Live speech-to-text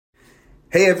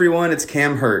Hey everyone, it's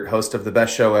Cam Hurt, host of the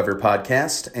Best Show Ever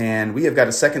podcast, and we have got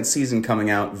a second season coming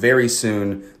out very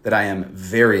soon that I am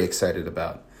very excited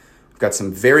about. We've got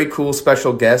some very cool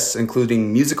special guests,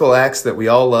 including musical acts that we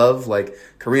all love, like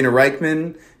Karina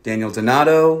Reichman, Daniel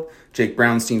Donato, Jake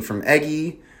Brownstein from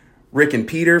Eggy, Rick and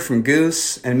Peter from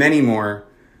Goose, and many more.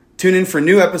 Tune in for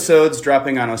new episodes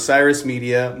dropping on Osiris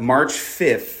Media March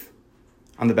 5th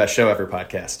on the Best Show Ever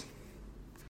podcast.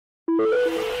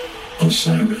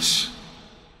 Osiris.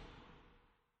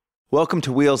 Welcome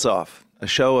to Wheels Off, a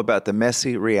show about the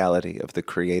messy reality of the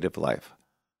creative life.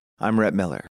 I'm Rhett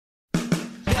Miller.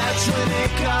 That's when it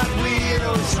got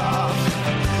wheels off.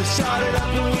 We started up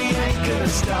and we ain't gonna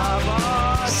stop.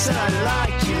 Oh, said I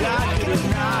like you, like it or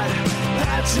not.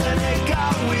 That's when it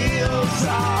got wheels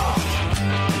off.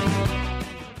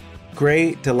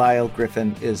 Gray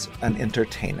Delisle-Griffin is an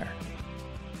entertainer.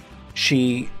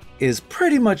 She is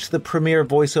pretty much the premier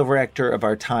voiceover actor of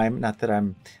our time. Not that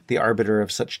I'm the arbiter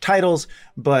of such titles,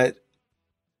 but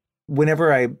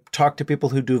whenever I talk to people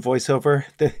who do voiceover,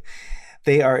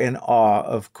 they are in awe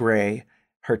of Gray,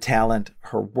 her talent,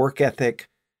 her work ethic.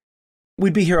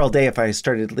 We'd be here all day if I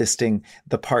started listing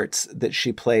the parts that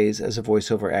she plays as a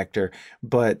voiceover actor,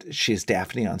 but she's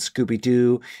Daphne on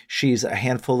Scooby-Doo. She's a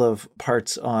handful of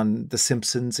parts on The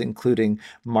Simpsons, including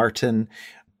Martin.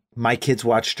 My kids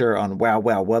watched her on Wow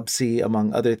Wow Wubsy,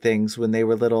 among other things, when they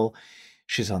were little.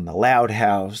 She's on The Loud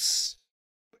House,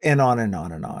 and on and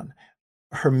on and on.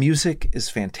 Her music is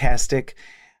fantastic.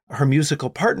 Her musical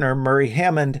partner, Murray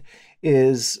Hammond,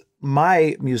 is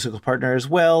my musical partner as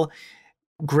well.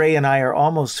 Gray and I are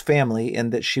almost family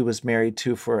in that she was married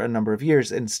to for a number of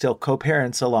years and still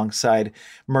co-parents alongside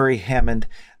Murray Hammond,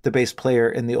 the bass player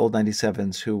in the Old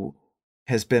 97s, who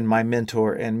has been my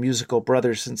mentor and musical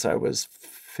brother since I was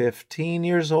 15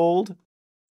 years old.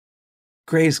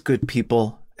 Gray's good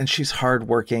people, and she's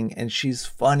hardworking, and she's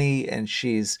funny, and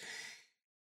she's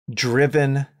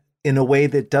driven in a way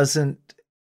that doesn't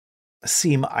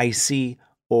seem icy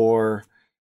or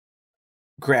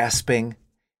grasping.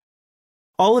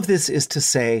 All of this is to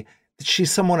say that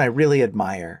she's someone I really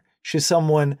admire. She's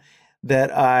someone that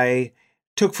I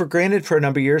took for granted for a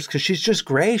number of years because she's just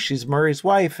Gray. She's Murray's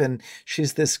wife, and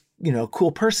she's this,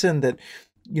 cool person that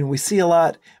we see a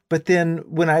lot. But then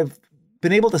when I've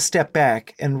been able to step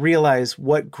back and realize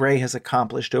what Gray has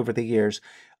accomplished over the years,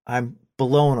 I'm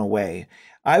blown away.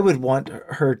 I would want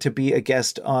her to be a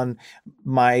guest on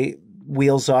my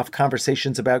Wheels Off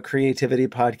Conversations About Creativity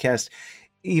podcast,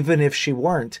 even if she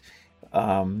weren't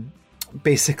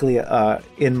basically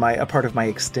in a part of my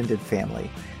extended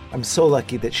family. I'm so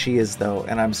lucky that she is, though,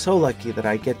 and I'm so lucky that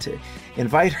I get to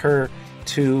invite her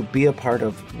to be a part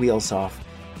of Wheels Off.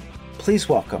 Please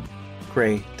welcome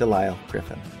Gray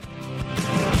Delisle-Griffin.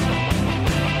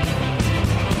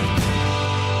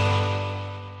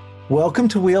 Welcome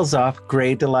to Wheels Off,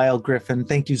 Gray Delisle-Griffin.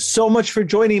 Thank you so much for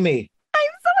joining me. I'm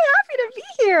so happy to be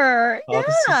here. Oh,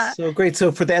 this is so great.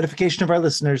 So for the edification of our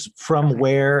listeners, from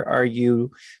where are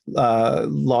you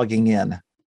logging in?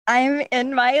 I'm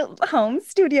in my home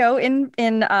studio in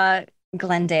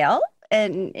Glendale.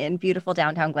 In beautiful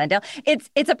downtown Glendale.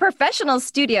 It's a professional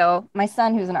studio. My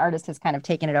son, who's an artist, has kind of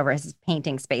taken it over as his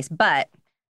painting space. But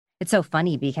it's so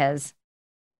funny because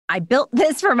I built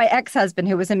this for my ex-husband,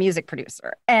 who was a music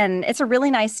producer. And it's a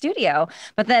really nice studio.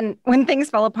 But then when things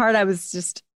fell apart, I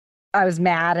was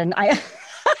mad. And I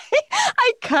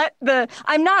cut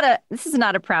this is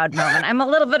not a proud moment. I'm a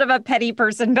little bit of a petty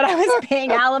person, but I was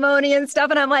paying alimony and stuff.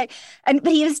 And I'm like,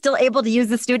 but he was still able to use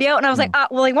the studio. And I was like,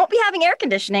 well, he won't be having air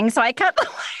conditioning. So I cut the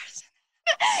wires.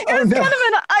 It was kind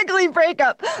of an ugly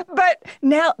breakup.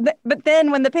 But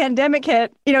then when the pandemic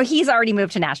hit, he's already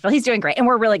moved to Nashville. He's doing great. And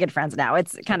we're really good friends now.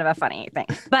 It's kind of a funny thing.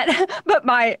 But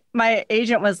my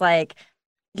agent was like,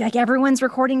 everyone's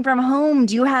recording from home.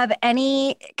 Do you have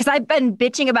any? Because I've been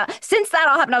bitching about since that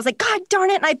all happened. I was like, God darn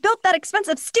it. And I built that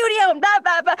expensive studio and blah,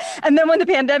 blah, blah. And then when the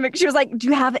pandemic, she was like, do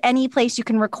you have any place you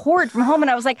can record from home? And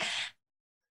I was like,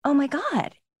 oh my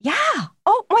God. Yeah.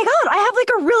 Oh my God. I have like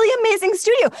a really amazing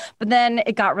studio. But then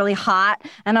it got really hot.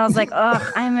 And I was like,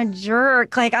 oh, I'm a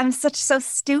jerk. Like, I'm so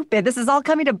stupid. This is all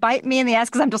coming to bite me in the ass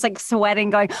because I'm just like sweating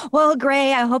going, well,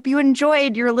 Gray, I hope you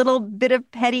enjoyed your little bit of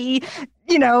petty,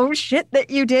 shit that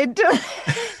you did.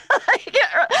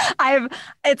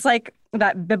 It's like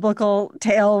that biblical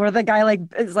tale where the guy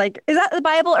is that the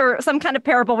Bible or some kind of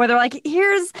parable where they're like,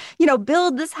 here's,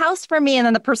 build this house for me. And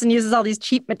then the person uses all these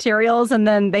cheap materials and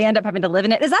then they end up having to live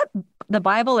in it. Is that the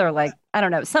Bible or like I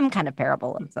don't know, some kind of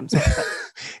parable of some sort. But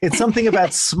It's something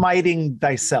about smiting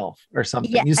thyself or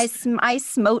something. yeah, I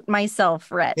smote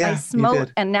myself, Rhett. Yeah, I you smote,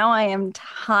 did. and now I am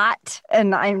hot,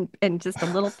 and I'm just a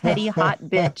little petty hot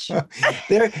bitch.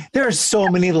 There are so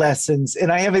many lessons,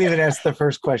 and I haven't even asked the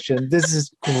first question. This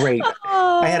is great.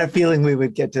 I had a feeling we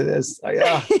would get to this.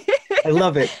 I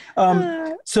love it.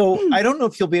 So I don't know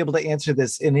if you'll be able to answer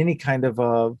this in any kind of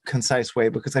a concise way,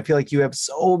 because I feel like you have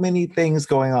so many things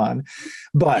going on.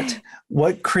 But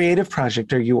what creative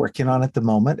project are you working on at the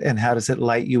moment, and how does it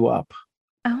light you up?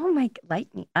 Oh my,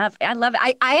 light me up. I love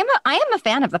it. I am a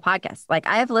fan of the podcast. Like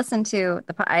I have listened to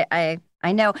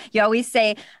I know you always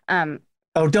say,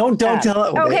 Oh, don't tell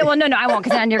it. Okay, well, no, I won't,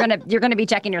 because then you're gonna be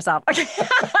checking yourself. Okay.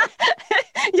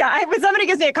 Yeah, when somebody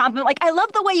gives me a compliment, like, I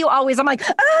love the way you always, I'm like,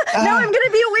 now I'm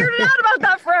gonna be weirded out about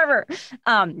that forever.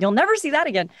 You'll never see that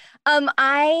again.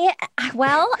 I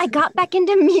got back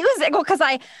into music because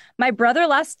my brother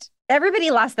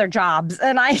everybody lost their jobs,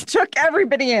 and I took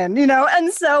everybody in,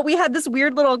 and so we had this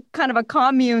weird little kind of a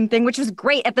commune thing, which was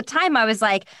great. At the time, I was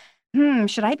like,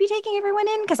 should I be taking everyone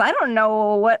in? Because I don't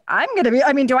know what I'm going to be.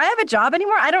 I mean, do I have a job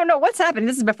anymore? I don't know what's happening.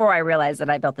 This is before I realized that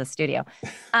I built this studio.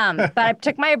 But I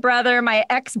took my brother, my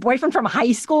ex-boyfriend from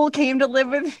high school came to live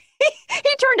with me.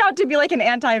 He turned out to be like an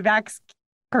anti-vax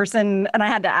person, and I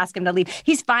had to ask him to leave.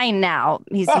 He's fine now.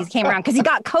 He's came around because he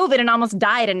got COVID and almost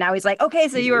died, and now he's like, okay,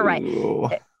 so you were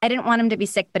right. I didn't want him to be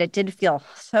sick, but it did feel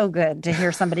so good to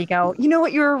hear somebody go, you know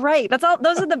what, you were right. That's all.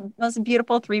 Those are the most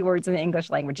beautiful 3 words in the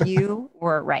English language. You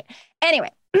were right.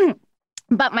 Anyway,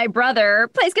 but my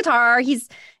brother plays guitar. He's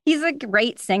a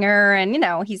great singer, and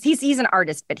he's an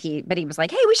artist. But he was like,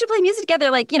 hey, we should play music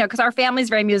together, like because our family's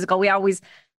very musical.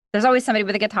 There's always somebody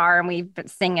with a guitar, and we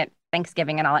sing at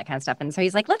Thanksgiving and all that kind of stuff. And so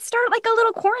he's like, let's start like a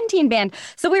little quarantine band.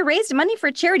 So we raised money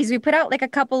for charities. We put out like a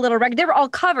couple little records. They were all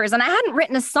covers, and I hadn't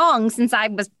written a song since I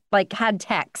was like had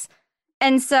techs.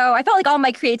 And so I felt like all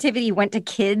my creativity went to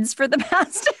kids for the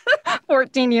past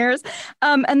 14 years.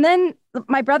 And then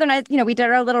my brother and I, we did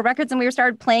our little records, and we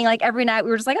started playing like every night.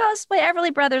 We were just like, oh, let's play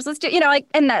Everly Brothers. Let's do,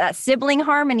 and that sibling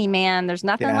harmony, man, there's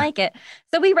nothing like it.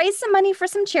 So we raised some money for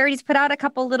some charities, put out a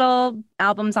couple little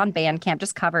albums on Bandcamp,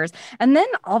 just covers. And then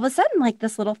all of a sudden, like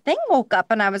this little thing woke up,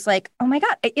 and I was like, oh my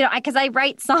God, because I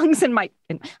write songs I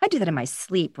do that in my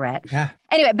sleep, Rhett. Yeah.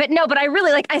 Anyway, but I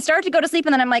really I started to go to sleep,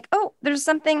 and then I'm like, oh, there's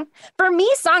something. For me,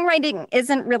 songwriting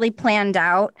isn't really planned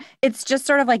out. It's just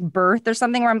sort of like birth or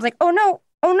something where I'm like, oh no.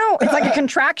 It's like a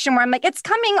contraction where I'm like, it's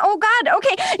coming. Oh God.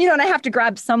 Okay. And I have to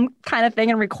grab some kind of thing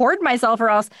and record myself, or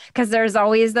else, because there's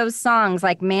always those songs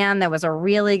like, man, there was a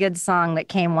really good song that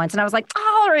came once, and I was like,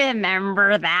 I'll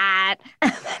remember that.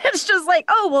 And then it's just like,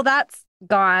 oh, well, that's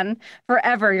gone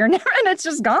forever. You're never, and it's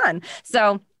just gone.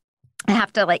 So I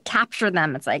have to capture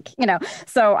them. It's like,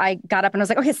 so I got up and I was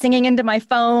like, okay, singing into my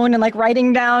phone and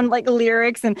writing down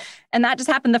lyrics. And that just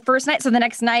happened the first night. So the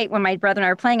next night when my brother and I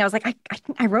were playing, I was like,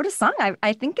 I wrote a song.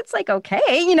 I think it's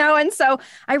okay, and so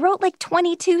I wrote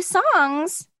 22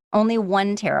 songs, only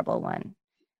one terrible one.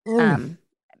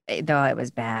 Though it was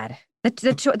bad.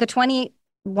 The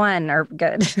 21 are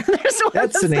good.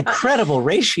 That's an incredible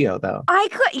ratio, though.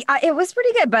 It was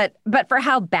pretty good, but for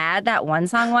how bad that one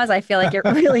song was, I feel like it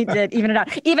really did even it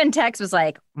out. Even Tex was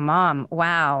like, Mom,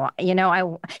 wow,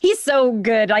 he's so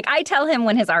good. I tell him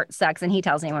when his art sucks, and he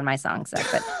tells me when my songs suck.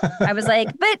 But I was like,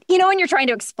 but when you're trying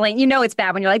to explain, it's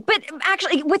bad when you're like, but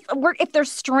actually if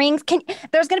there's strings,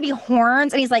 there's going to be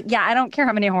horns, and he's like, yeah, I don't care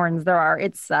how many horns there are,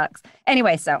 it sucks.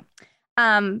 Anyway, so.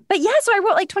 But yeah, so I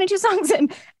wrote 22 songs,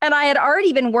 and I had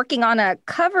already been working on a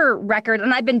cover record,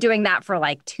 and I've been doing that for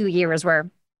 2 years, where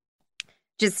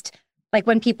just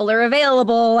when people are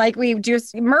available,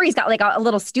 Murray's got a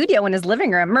little studio in his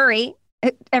living room. Murray,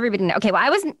 everybody know. Okay,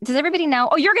 well, does everybody know?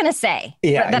 Oh, you're going to say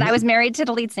that I was married to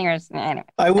the lead singer. Anyway,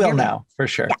 I will now, for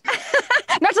sure.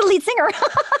 Yeah. Not to the lead singer.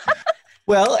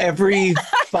 Well, every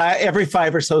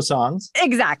 5 or so songs.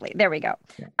 Exactly. There we go.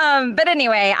 Yeah. But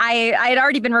anyway, I had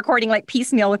already been recording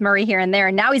piecemeal with Murray here and there.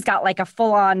 And now he's got a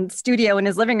full-on studio in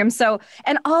his living room. So,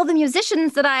 and all the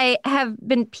musicians that I have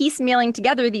been piecemealing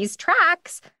together these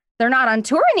tracks, they're not on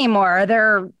tour anymore.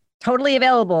 They're totally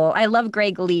available. I love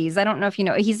Greg Lees. I don't know if you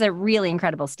know, he's a really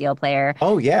incredible steel player.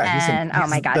 Oh, yeah. He's oh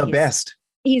my God, the best.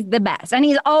 He's the best, and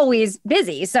he's always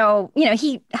busy. So,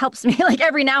 he helps me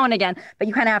every now and again, but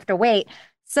you kind of have to wait.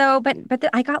 So, but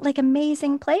I got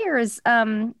amazing players.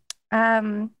 Yeah,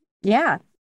 I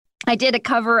did a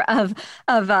cover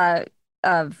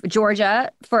of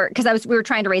Georgia because we were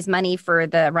trying to raise money for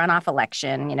the runoff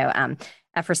election,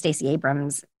 for Stacey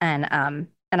Abrams, and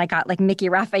and I got like Mickey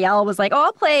Raphael was like, oh,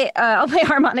 I'll play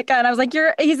harmonica. And I was like,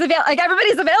 he's available. Like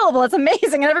everybody's available. It's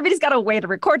amazing. And everybody's got a way to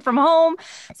record from home.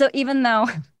 So even though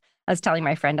I was telling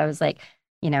my friend, I was like,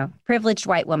 privileged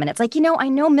white woman. It's like, I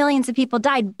know millions of people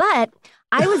died, but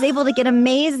I was able to get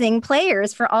amazing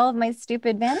players for all of my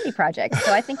stupid vanity projects.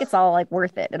 So I think it's all like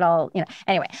worth it. It all,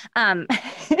 anyway,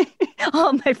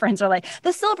 all my friends are like,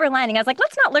 the silver lining. I was like,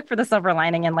 let's not look for the silver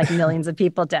lining and like millions of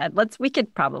people dead. We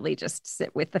could probably just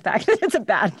sit with the fact that it's a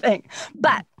bad thing.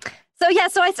 But so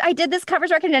I did this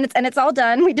covers record and it's all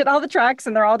done. We did all the tracks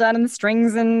and they're all done and the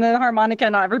strings and the harmonica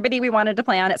and everybody we wanted to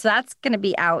play on it. So that's going to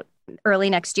be out early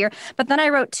next year. But then I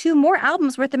wrote 2 more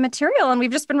albums worth of material and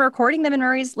we've just been recording them in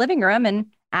Murray's living room and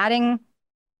adding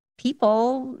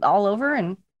people all over.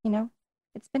 And,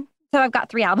 it's been, so I've got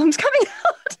 3 albums coming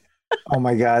out. Oh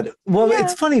my God. Well,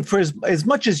 It's funny for as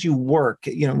much as you work,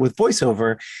 with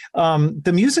voiceover,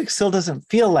 the music still doesn't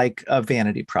feel like a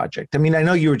vanity project. I mean, I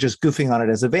know you were just goofing on it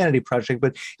as a vanity project,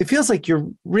 but it feels like you're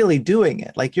really doing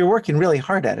it. Like you're working really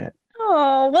hard at it.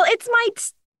 Oh, well, it's my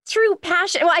true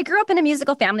passion. Well, I grew up in a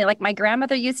musical family. Like my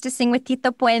grandmother used to sing with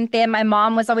Tito Puente and my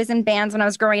mom was always in bands when I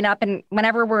was growing up. And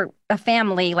whenever we're a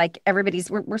family, like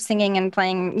we're singing and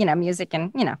playing, music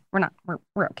and,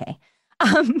 we're okay.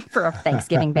 For a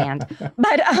Thanksgiving band,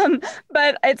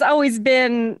 but it's always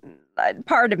been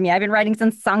part of me. I've been writing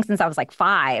songs since I was like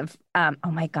 5. Oh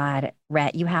my God,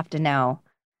 Rhett, you have to know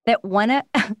that do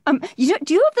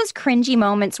you have those cringy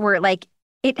moments where like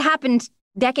it happened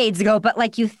decades ago, but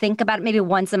like you think about it maybe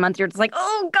once a month, you're just like,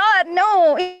 oh God,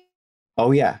 no.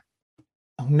 Oh yeah.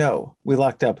 Oh no, we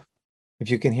locked up.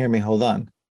 If you can hear me, hold on.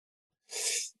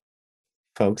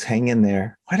 Folks, hang in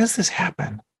there. Why does this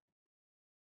happen?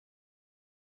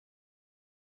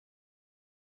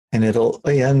 And it'll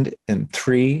end in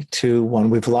 3, 2, 1.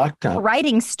 We've locked up.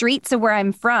 Writing Streets of Where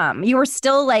I'm From. You were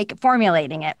still like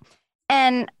formulating it.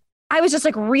 And I was just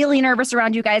like really nervous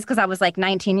around you guys because I was like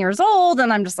 19 years old.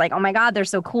 And I'm just like, oh my God, they're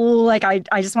so cool. Like I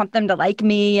just want them to like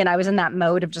me. And I was in that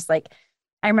mode of just like,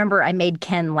 I remember I made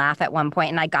Ken laugh at one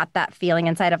point and I got that feeling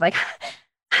inside of like,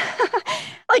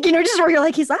 like, just where you're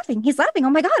like, he's laughing. Oh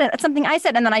my God. It's something I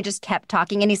said. And then I just kept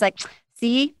talking and he's like,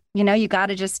 see, you got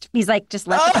to he's like, just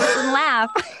let the person laugh.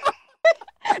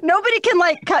 Nobody can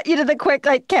like cut you to the quick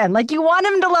like Ken. Like you want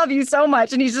him to love you so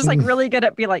much. And he's just like really good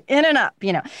at being like in and up,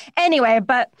 Anyway,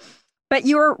 but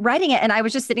you were writing it and I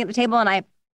was just sitting at the table and I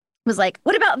was like,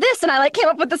 what about this? And I like came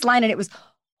up with this line and it was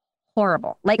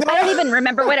horrible. Like, I don't even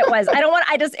remember what it was. I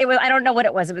don't know what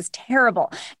it was. It was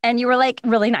terrible. And you were like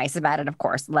really nice about it, of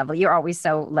course. Lovely. You're always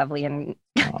so lovely and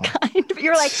kind. But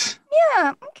you're like,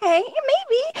 yeah, okay,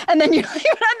 maybe. And then and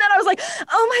then I was like,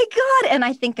 oh my God. And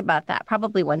I think about that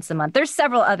probably once a month. There's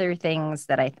several other things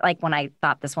that I like when I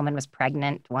thought this woman was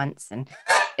pregnant once and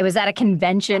it was at a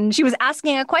convention. She was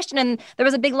asking a question and there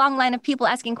was a big long line of people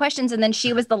asking questions. And then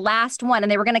she was the last one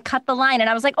and they were going to cut the line. And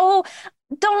I was like, oh,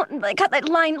 don't cut that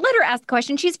line. Let her ask the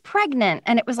question. She's pregnant.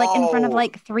 And it was like in front of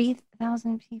like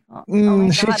 3,000 people.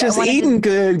 She's just eating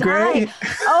good, great.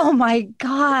 Oh my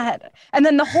God. And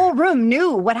then the whole room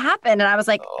knew what happened. And I was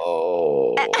like,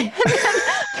 oh. And then,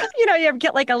 you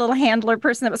get like a little handler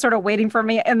person that was sort of waiting for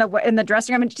me in the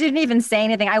dressing room and she didn't even say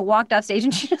anything. I walked off stage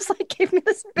and she just like gave me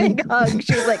this big hug.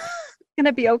 She was like,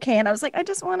 gonna be okay. And I was like, I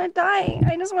just want to die.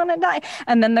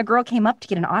 And then the girl came up to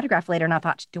get an autograph later and I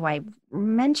thought, do I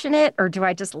mention it or do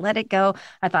I just let it go?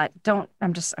 I thought,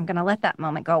 I'm gonna let that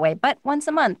moment go away. But once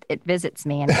a month it visits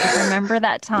me and I remember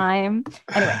that time.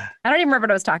 Anyway, I don't even remember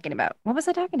what I was talking about. What was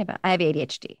I talking about? I have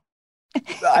ADHD.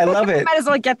 I love it. Might as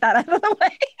well get that out of the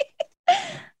way.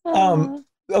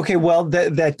 Okay, well,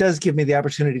 that does give me the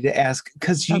opportunity to ask,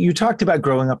 because you talked about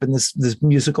growing up in this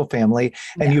musical family,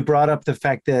 and you brought up the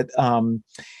fact that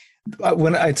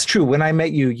it's true, when I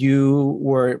met you,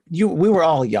 we were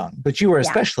all young, but you were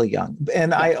especially young,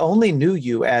 and I only knew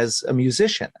you as a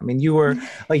musician. I mean, you were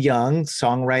a young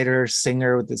songwriter,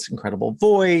 singer with this incredible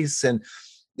voice, and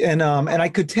I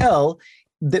could tell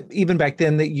that even back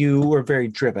then that you were very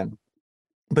driven.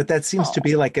 But that seems to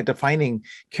be like a defining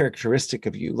characteristic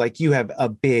of you. Like you have a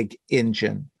big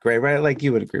engine, right? Like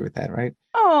you would agree with that, right?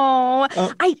 Oh,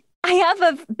 I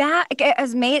have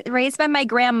raised by my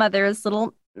grandmother, this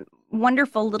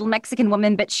wonderful little Mexican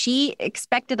woman, but she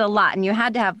expected a lot and you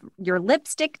had to have your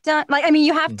lipstick done. Like, I mean,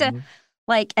 you have to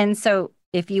and so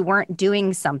if you weren't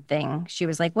doing something, she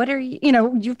was like, what are you,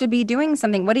 you have to be doing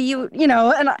something. What are you,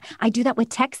 and I do that with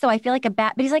text, though. I feel like a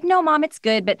bat, but he's like, no, Mom, it's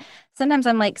good. But sometimes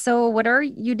I'm like, so what are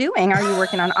you doing? Are you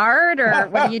working on art or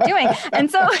what are you doing? And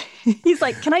so he's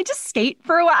like, can I just skate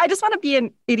for a while? I just want to be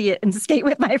an idiot and skate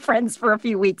with my friends for a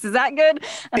few weeks. Is that good?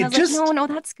 And I was like, no,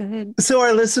 that's good. So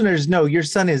our listeners know your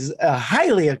son is a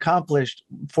highly accomplished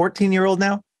 14-year-old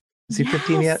now. Is he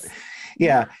 15 yet?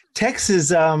 Yeah. Tex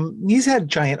is, he's had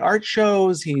giant art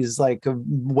shows. He's like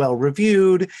well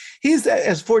reviewed. He's,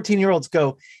 as 14-year-olds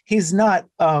go, he's not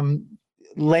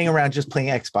laying around just playing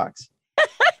Xbox.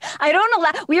 I don't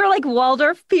allow, we were like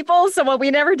Waldorf people. So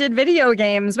we never did video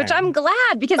games, which I'm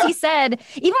glad, because he said,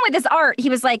 even with his art, he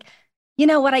was like,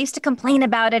 what I used to complain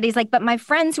about it. He's like, but my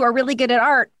friends who are really good at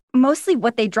art, mostly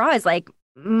what they draw is like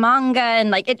manga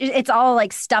and like, it's all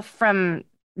like stuff from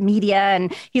media,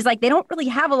 and he's like, they don't really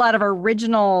have a lot of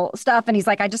original stuff, and he's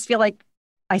like, I just feel like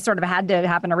I sort of had to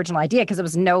have an original idea because there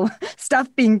was no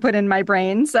stuff being put in my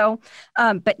brain. So,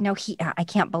 but no, I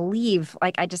can't believe,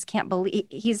 like, I just can't believe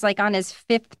he's like on his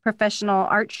 5th professional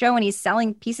art show and he's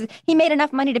selling pieces. He made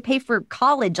enough money to pay for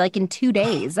college, like in 2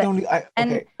 days.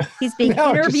 And he's being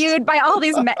interviewed by all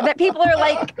these, that people are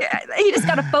like, he just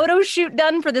got a photo shoot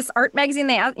done for this art magazine.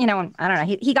 They, I don't know.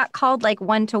 He got called like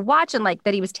one to watch, and like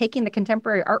that he was taking the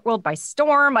contemporary art world by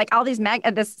storm. Like all these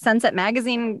this Sunset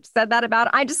magazine said that about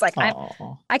it. I just like,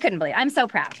 I couldn't believe it. I'm so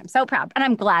proud. I'm so proud. And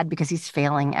I'm glad, because he's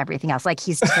failing everything else. Like,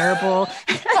 he's terrible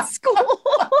at school.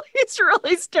 He's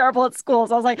really terrible at school.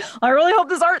 So I was like, I really hope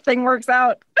this art thing works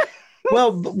out.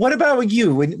 Well, what about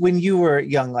you when you were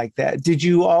young like that? Did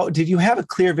you have a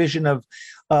clear vision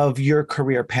of your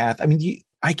career path? I mean,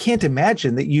 I can't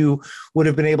imagine that you would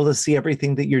have been able to see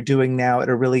everything that you're doing now at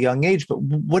a really young age. But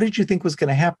what did you think was going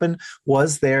to happen?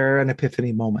 Was there an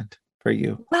epiphany moment for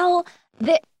you? Well,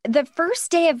 the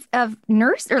first day of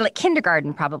nurse, or like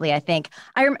kindergarten, probably, I think.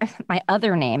 My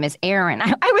other name is Erin.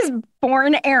 I was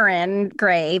born Erin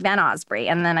Gray Van Osprey,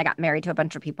 and then I got married to a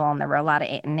bunch of people, and there were a lot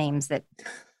of names that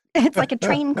it's like a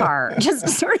train car, just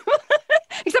sort of.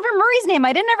 Except for Murray's name.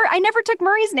 I never took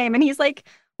Murray's name, and he's like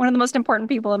one of the most important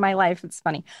people in my life. It's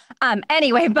funny.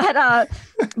 Anyway, but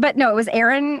no, it was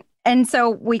Erin. And so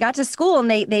we got to school,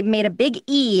 and they made a big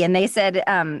E, and they said,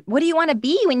 what do you want to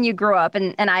be when you grow up?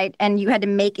 And you had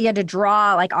to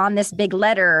draw like on this big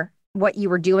letter what you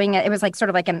were doing. It was like sort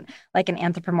of like an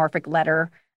anthropomorphic letter.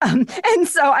 And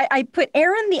so I put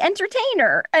Erin the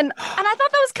entertainer, and I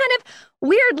thought that was kind of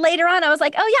weird. Later on, I was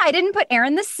like, oh yeah, I didn't put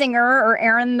Erin the singer or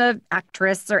Erin the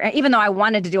actress, or even though I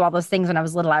wanted to do all those things when I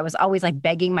was little. I was always like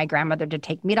begging my grandmother to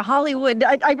take me to Hollywood.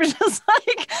 I was just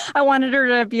like, I wanted her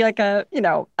to be like a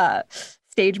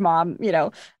stage mom,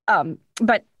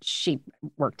 but she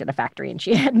worked at a factory and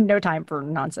she had no time for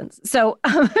nonsense. So,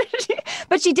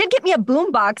 but she did get me a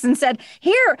boombox and said,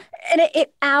 here, and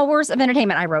it hours of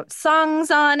entertainment. I wrote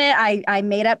songs on it. I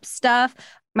made up stuff.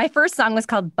 My first song was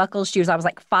called Buckle Shoes. I was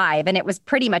like 5, and it was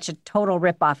pretty much a total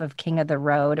ripoff of King of the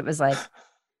Road. It was like,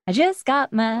 I just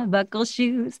got my buckle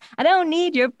shoes. I don't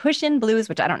need your push-in blues,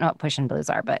 which I don't know what push-in blues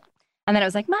are, but. And then it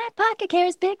was like, my pocket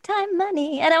carries big time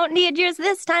money. I don't need yours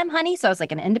this time, honey. So I was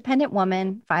like an independent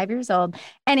woman, 5 years old.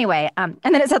 Anyway, and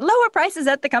then it said lower prices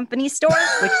at the company store,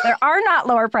 which there are not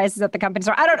lower prices at the company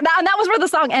store. And that was where the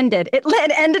song ended. It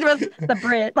ended with the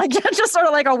bridge, like just sort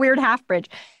of like a weird half bridge.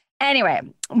 Anyway,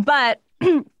 but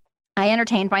I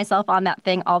entertained myself on that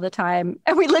thing all the time.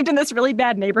 And we lived in this really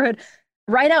bad neighborhood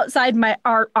right outside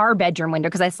our bedroom window,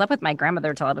 because I slept with my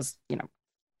grandmother till I was,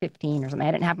 15 or something.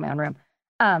 I didn't have my own room.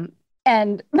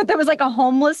 But there was like a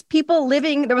homeless people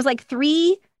living, there was like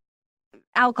 3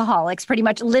 alcoholics pretty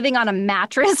much living on a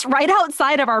mattress right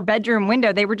outside of our bedroom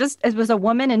window. It was a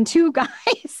woman and 2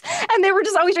 guys, and they were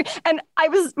just always, and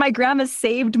my grandma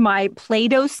saved my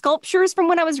Play-Doh sculptures from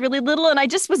when I was really little, and I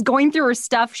just was going through her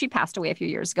stuff. She passed away a few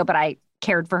years ago, but I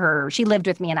cared for her. She lived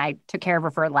with me, and I took care of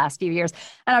her for the last few years.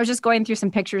 And I was just going through some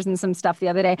pictures and some stuff the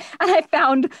other day, and I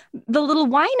found the little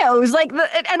winos,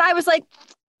 and I was like,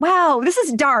 wow, this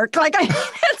is dark. Like,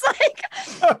 it's like,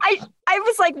 I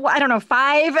was like, well, I don't know,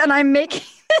 5, and I'm making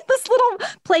this little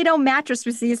Play-Doh mattress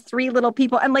with these 3 little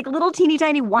people and like little teeny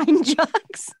tiny wine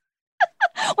jugs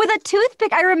with a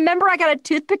toothpick. I remember I got a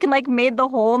toothpick and like made the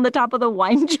hole in the top of the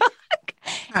wine jug.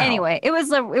 Wow. Anyway, it was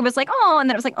like, oh, and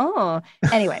then it was like, oh,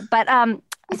 anyway, but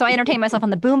so I entertained myself on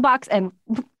the boombox and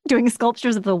doing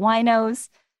sculptures of the winos.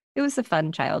 It was a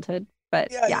fun childhood. But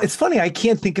yeah, it's funny. I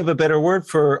can't think of a better word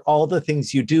for all the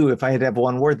things you do if I had to have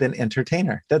one word than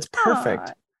entertainer. That's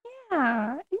perfect.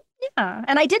 Yeah.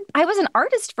 And I was an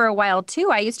artist for a while too.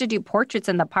 I used to do portraits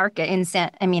in the park in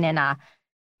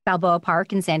Balboa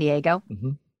Park in San Diego.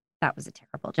 Mm-hmm. That was a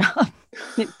terrible job.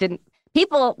 It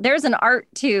there's an art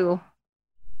to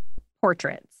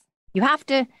portraits. You have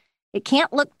to, it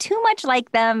can't look too much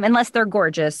like them unless they're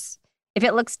gorgeous. If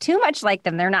it looks too much like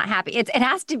them, they're not happy. It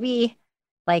has to be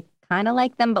like kind of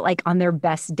like them, but like on their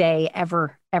best day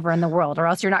ever in the world, or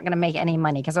else you're not going to make any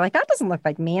money because they're like, that doesn't look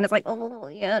like me. And it's like, oh,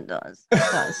 yeah, it does. It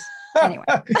does. Anyway.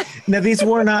 Now, these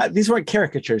weren't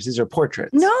caricatures. These are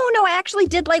portraits. No, I actually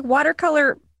did like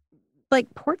watercolor,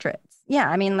 like portraits. Yeah,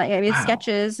 I mean, like I did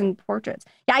sketches and portraits.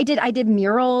 Yeah, I did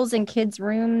murals in kids'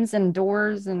 rooms and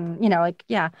doors and, like,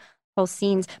 yeah, whole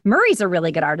scenes. Murray's a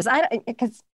really good artist.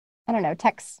 Because I don't know,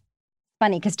 Tex,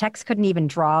 funny because Tex couldn't even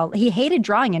draw. He hated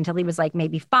drawing until he was like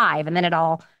maybe 5. And then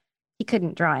he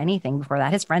couldn't draw anything before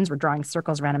that. His friends were drawing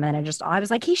circles around him. And then I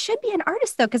was like, he should be an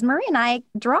artist though, because Murray and I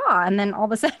draw. And then all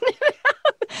of a sudden,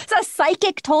 so a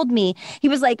psychic told me, he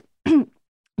was like,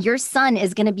 your son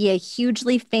is going to be a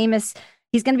hugely famous,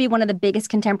 he's going to be one of the biggest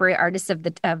contemporary artists of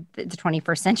the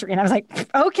 21st century. And I was like,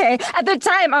 okay. At the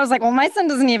time, I was like, well, my son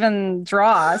doesn't even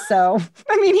draw. So,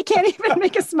 I mean, he can't even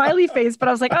make a smiley face. But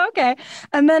I was like, okay.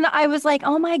 And then I was like,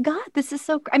 oh my God, this is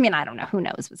so, I mean, I don't know. Who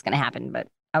knows what's going to happen. But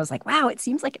I was like, wow, it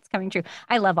seems like it's coming true.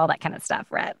 I love all that kind of stuff,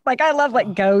 Rhett. Like, I love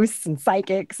like ghosts and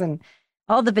psychics and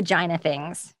all the vagina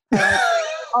things.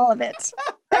 All of it.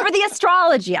 Except for the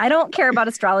astrology. I don't care about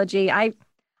astrology. I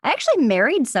actually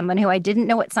married someone who I didn't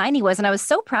know what sign he was. And I was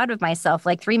so proud of myself.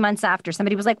 Like 3 months after,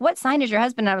 somebody was like, what sign is your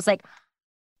husband? And I was like,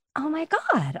 oh my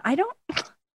God, I'm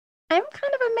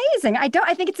kind of amazing.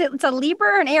 I think it's a Libra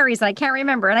or an Aries, and I can't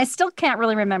remember. And I still can't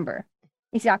really remember.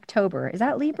 It's October. Is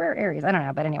that Libra or Aries? I don't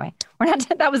know. But anyway,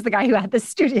 that was the guy who had this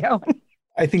studio.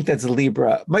 I think that's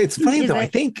Libra. But it's funny, though. I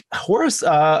think Horus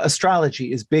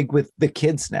astrology is big with the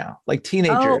kids now, like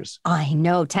teenagers. Oh, I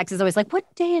know. Tex is always like,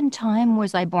 what day and time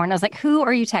was I born? I was like, who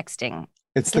are you texting?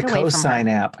 It's the cosine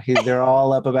app. They're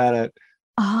all up about it.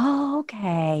 Oh,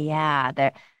 okay. Yeah.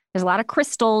 There's a lot of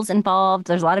crystals involved.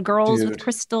 There's a lot of girls with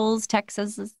crystals.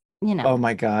 Texas is, Oh,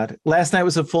 my God. Last night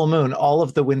was a full moon. All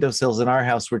of the windowsills in our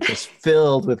house were just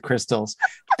filled with crystals.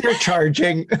 They're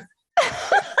charging.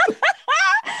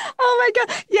 Oh my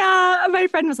God. Yeah. My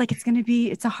friend was like,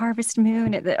 it's a harvest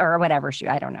moon or whatever.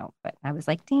 I don't know. But I was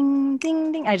like, ding,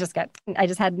 ding, ding. I just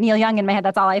had Neil Young in my head.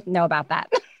 That's all I know about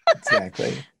that.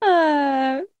 Exactly.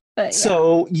 But, yeah.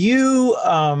 So you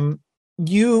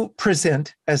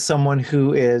present as someone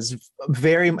who is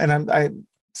very, and I'm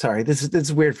sorry, this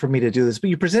is weird for me to do this, but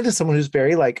you present as someone who's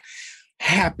very like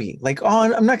happy, like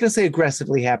I'm not going to say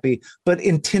aggressively happy, but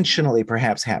intentionally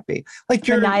perhaps happy. Like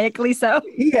you're maniacally so.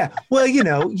 Yeah. Well,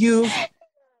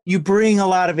 you bring a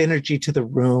lot of energy to the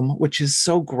room, which is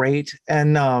so great.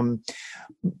 And,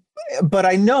 but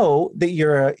I know that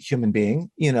you're a human being,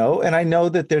 and I know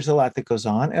that there's a lot that goes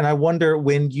on. And I wonder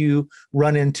when you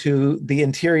run into the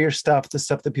interior stuff, the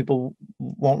stuff that people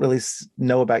won't really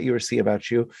know about you or see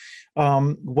about you.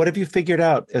 What have you figured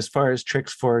out as far as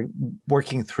tricks for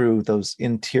working through those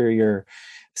interior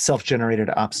self-generated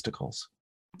obstacles?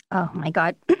 Oh my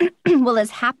God. Well,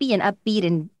 as happy and upbeat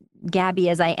and gabby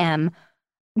as I am,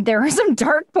 there are some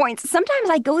dark points. Sometimes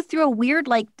I go through a weird,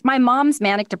 like my mom's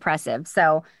manic depressive.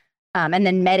 So, and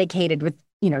then medicated with,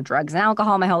 drugs and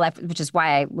alcohol my whole life, which is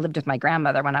why I lived with my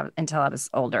grandmother until I was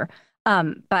older.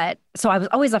 But so I was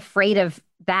always afraid of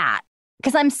that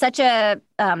because I'm such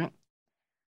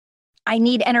I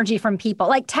need energy from people.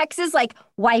 Like Tex is like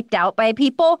wiped out by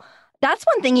people. That's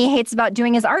one thing he hates about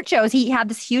doing his art shows. He had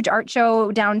this huge art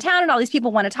show downtown and all these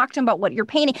people want to talk to him about what you're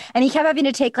painting. And he kept having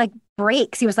to take like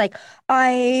breaks. He was like,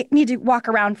 I need to walk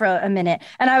around for a minute.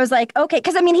 And I was like, okay.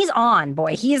 Cause I mean, he's on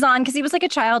because he was like a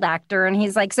child actor and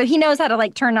he's like, so he knows how to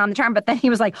like turn on the charm. But then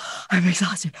he was like, I'm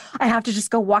exhausted. I have to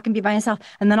just go walk and be by myself.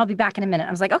 And then I'll be back in a minute.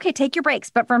 I was like, okay, take your breaks.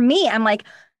 But for me, I'm like,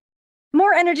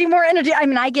 more energy. I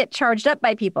mean, I get charged up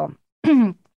by people.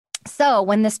 So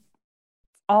when this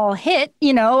all hit,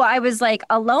 I was like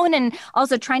alone and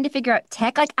also trying to figure out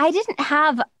tech. Like I didn't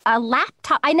have a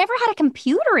laptop. I never had a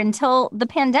computer until the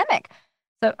pandemic.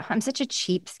 So I'm such a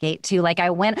cheapskate too. Like I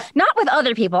went, not with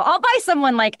other people. I'll buy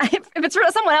someone like, if it's for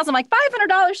someone else, I'm like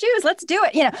 $500 shoes, let's do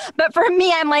it. But for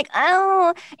me, I'm like,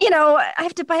 I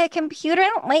have to buy a computer. I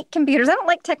don't like computers. I don't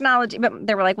like technology. But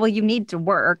they were like, well, you need to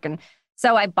work. And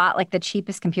so I bought like the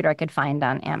cheapest computer I could find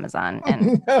on Amazon.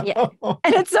 And yeah.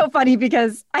 And it's so funny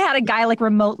because I had a guy like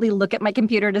remotely look at my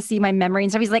computer to see my memory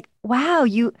and stuff. He's like, wow,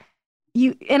 he's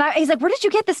like, where did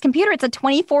you get this computer? It's a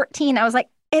 2014. I was like,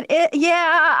 yeah.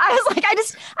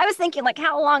 I was thinking like,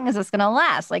 how long is this going to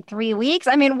last? Like 3 weeks?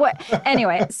 I mean, what?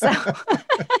 Anyway, so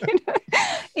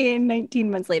in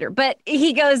 19 months later. But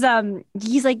he goes,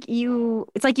 he's like,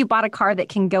 it's like you bought a car that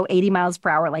can go 80 miles per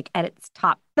hour, like at its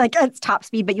top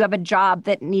speed, but you have a job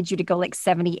that needs you to go like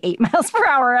 78 miles per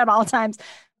hour at all times.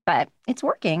 But it's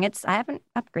working. I haven't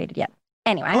upgraded yet.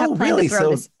 Anyway, I have planned to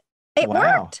throw this. It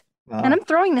worked. Wow. And I'm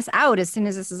throwing this out as soon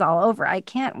as this is all over. I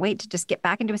can't wait to just get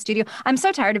back into a studio. I'm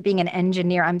so tired of being an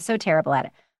engineer. I'm so terrible at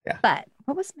it. Yeah. But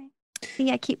what was my? See,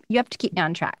 you have to keep me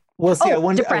on track. Well, see, I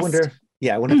wonder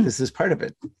if this is part of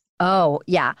it. Oh,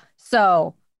 yeah.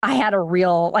 So I had a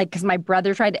real, because my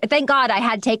brother thank God I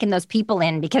had taken those people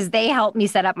in because they helped me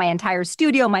set up my entire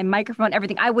studio, my microphone,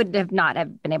 everything. I would have not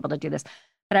have been able to do this.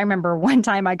 But I remember one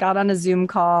time I got on a Zoom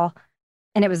call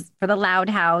and it was for the Loud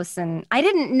House. And I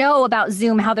didn't know about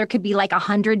Zoom, how there could be like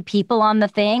 100 people on the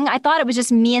thing. I thought it was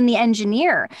just me and the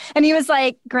engineer. And he was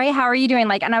like, Gray, how are you doing?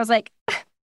 And I was like,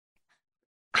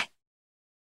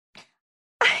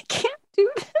 I can't do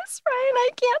this, Ryan. I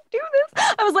can't do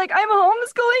this. I was like, I'm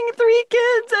homeschooling 3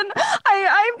 kids and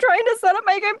I'm trying to set up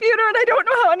my computer and I don't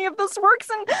know how any of this works.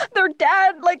 And their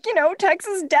dad,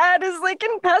 Texas dad is like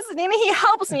in Pasadena. He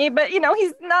helps me, but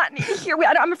he's not here.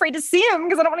 I'm afraid to see him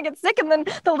because I don't want to get sick. And then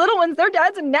the little ones, their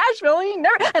dad's in Nashville.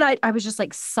 And I was just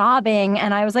like sobbing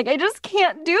and I was like, I just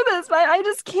can't do this. I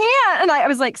just can't. And I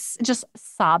was like, just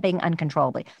sobbing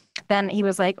uncontrollably. Then he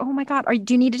was like, oh my God,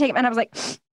 do you need to take him? And I was like,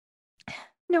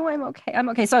 no, I'm okay. I'm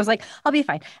okay. So I was like, I'll be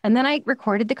fine. And then I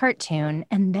recorded the cartoon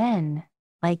and then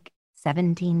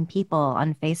 17 people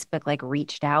on Facebook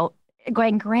reached out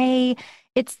going, Gray,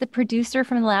 it's the producer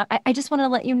from the lab. I just want to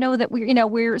let you know that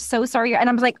we're so sorry. And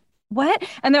I was like, what?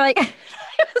 And they're like,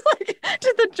 I was like,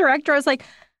 to the director, I was like,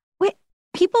 wait,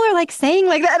 people are saying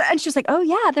that. And she was like, oh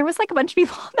yeah, there was a bunch of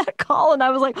people on that call. And I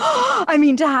was like, oh, I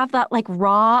mean, to have that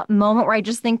raw moment where I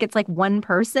just think it's one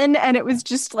person. And it was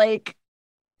just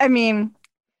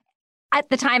at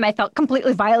the time, I felt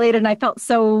completely violated and I felt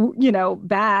so,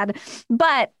 bad.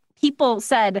 But people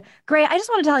said, Gray, I just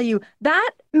want to tell you, that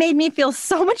made me feel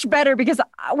so much better because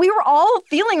we were all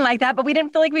feeling like that, but we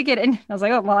didn't feel like we could. And I was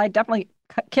like, oh, well, I definitely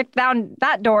kicked down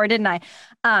that door, didn't I?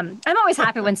 I'm always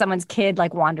happy when someone's kid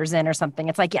wanders in or something.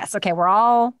 It's like, yes, okay, we're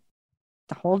all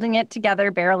holding it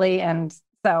together barely. And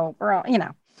so we're all,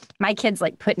 my kids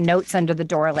put notes under the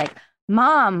door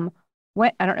Mom,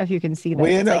 what? I don't know if you can see that.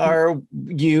 When are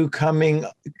you coming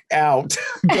out?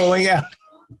 Going out?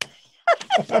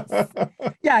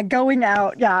 Yeah, going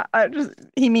out. Yeah,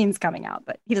 he means coming out,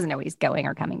 but he doesn't know he's going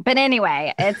or coming. But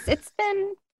anyway, it's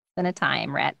been a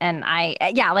time, Rhett. And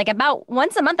about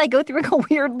once a month I go through a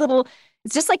weird little.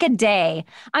 It's just a day.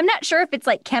 I'm not sure if it's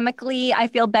chemically I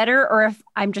feel better or if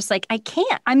I'm just I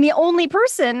can't. I'm the only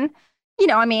person.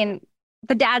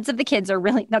 The dads of the kids are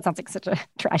really, that sounds like such a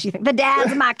trashy thing. The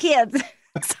dads of my kids,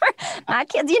 sorry, my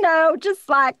kids, just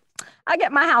I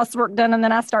get my housework done and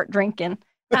then I start drinking.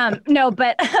 No,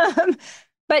 but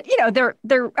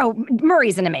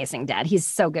Murray's an amazing dad. He's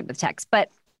so good with text,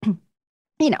 but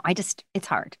it's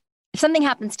hard. If something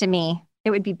happens to me,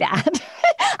 it would be bad.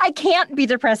 I can't be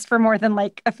depressed for more than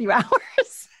a few hours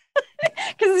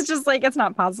because it's just it's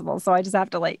not possible. So I just have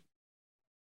to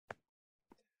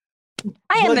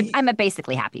I'm a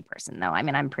basically happy person, though.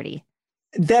 I'm pretty.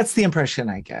 That's the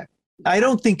impression I get. I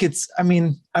don't think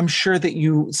I'm sure that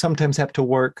you sometimes have to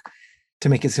work to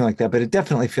make it seem like that, but it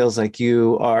definitely feels like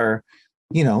you are,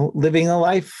 living a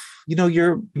life,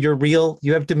 you're real,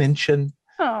 you have dimension.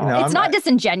 Oh, it's not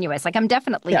disingenuous. I'm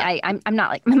definitely, yeah. I'm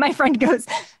not my friend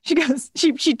she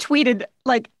tweeted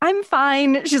I'm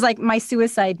fine. She's my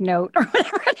suicide note or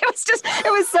whatever. And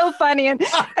it was so funny. And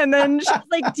then she's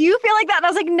like, do you feel like that? And I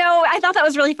was like, no, I thought that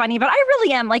was really funny, but I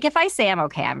really am. If I say I'm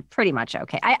okay, I'm pretty much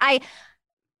okay. I've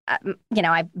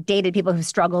dated people who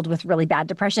struggled with really bad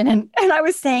depression. And I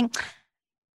was saying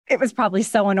it was probably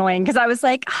so annoying because I was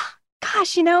like, oh,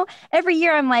 gosh, every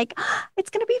year I'm it's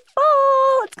going to be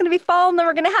fall. It's going to be fall. And then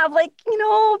we're going to have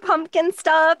pumpkin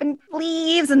stuff and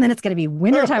leaves. And then it's going to be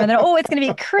wintertime. And then, it's going to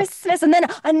be Christmas. And then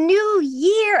a new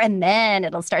year. And then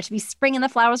it'll start to be spring and the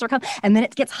flowers will come. And then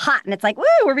it gets hot. And it's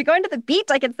woo, are we going to the beach?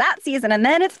 It's that season. And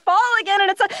then it's fall again.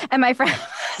 And my friend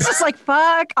was just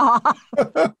fuck off.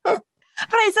 But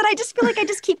I said, I just feel I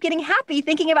just keep getting happy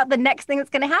thinking about the next thing that's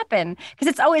going to happen. Because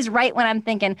it's always right when I'm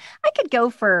thinking I could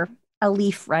go for a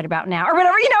leaf right about now or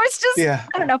whatever, it's just, yeah.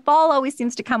 I don't know. Fall always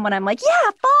seems to come when I'm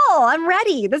yeah, fall, I'm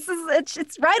ready. It's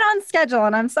right on schedule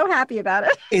and I'm so happy about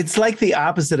it. It's the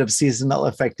opposite of seasonal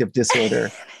affective disorder.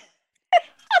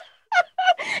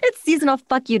 It's seasonal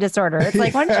fuck you disorder. It's why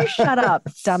don't you shut up,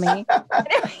 dummy?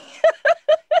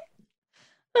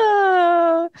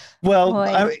 Oh, Well,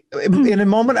 boy. in a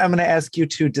moment, I'm going to ask you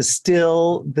to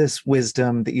distill this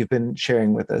wisdom that you've been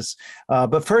sharing with us.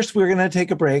 But first, we're going to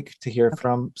take a break to hear Okay.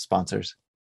 from sponsors.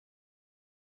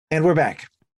 And we're back.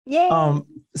 Yay.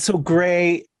 So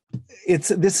Gray,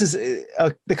 this is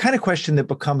the kind of question that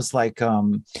becomes like a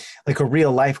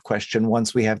real life question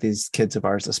once we have these kids of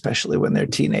ours, especially when they're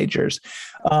teenagers.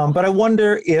 But I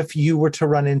wonder if you were to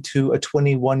run into a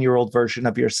 21-year-old version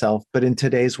of yourself, but in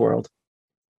today's world,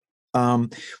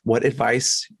 what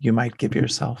advice you might give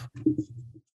yourself?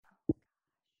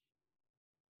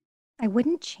 I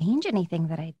wouldn't change anything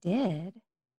that I did.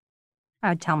 I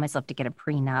would tell myself to get a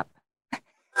prenup.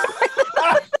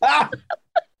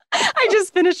 I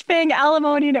just finished paying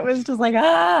alimony and it was just like,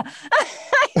 ah.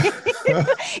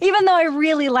 Even though I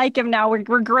really like him now,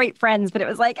 we're great friends, but it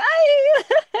was like,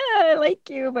 I like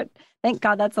you, but thank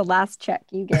God that's the last check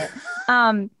you get.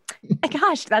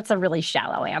 Gosh, that's a really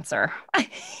shallow answer. But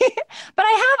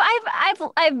I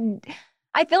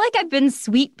feel like I've been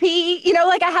sweet pea,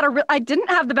 like I didn't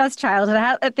have the best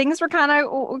childhood. Things were kind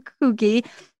of kooky.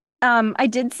 I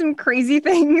did some crazy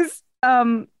things.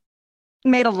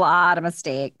 Made a lot of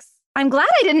mistakes. I'm glad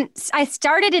I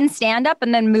started in stand-up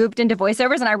and then moved into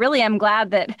voiceovers. And I really am glad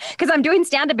because I'm doing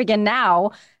stand-up again now.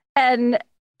 And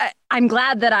I'm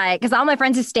glad because all my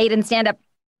friends who stayed in stand-up,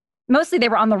 mostly they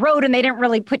were on the road and they didn't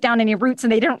really put down any roots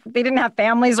and they didn't have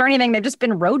families or anything. They've just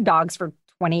been road dogs for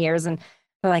 20 years. And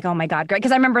they're like, oh my God, great.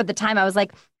 Because I remember at the time I was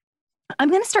like, I'm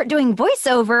going to start doing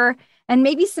voiceover and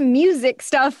maybe some music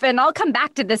stuff, and I'll come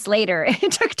back to this later.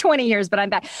 It took 20 years, but I'm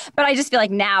back. But I just feel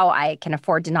like now I can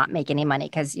afford to not make any money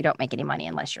because you don't make any money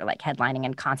unless you're like headlining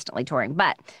and constantly touring.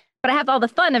 But I have all the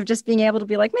fun of just being able to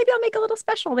be like, maybe I'll make a little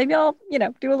special. Maybe I'll,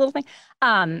 do a little thing.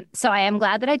 So I am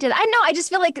glad that I did. I know. I just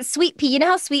feel like Sweet Pea. You know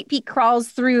how Sweet Pea crawls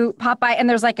through Popeye and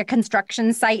there's like a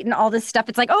construction site and all this stuff.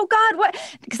 It's like, oh God, what?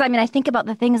 Because I think about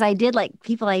the things I did, like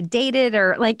people I dated,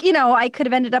 or like, I could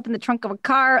have ended up in the trunk of a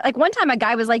car. Like one time, a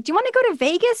guy was like, "Do you want to go to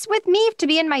Vegas with me to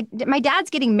be in my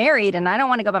dad's getting married, and I don't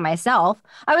want to go by myself."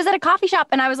 I was at a coffee shop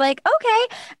and I was like, "Okay,"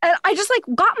 and I just like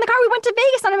got in the car. We went to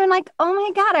Vegas, and I'm like, "Oh my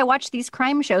God!" I watched these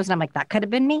crime shows, and I'm like, "That could have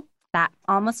been me. That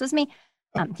almost was me."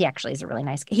 He actually is a really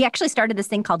nice. He actually started this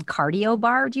thing called Cardio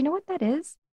Bar. Do you know what that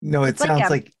is? No, it sounds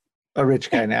like a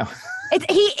rich guy now.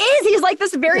 He is. He's like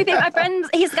this very thing. My friend,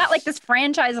 he's got like this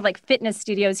franchise of like fitness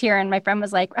studios here. And my friend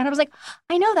was like, and I was like,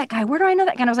 I know that guy. Where do I know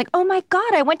that guy? And I was like, oh my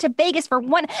God, I went to Vegas for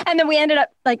one. And then we ended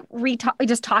up like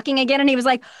just talking again. And he was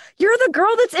like, you're the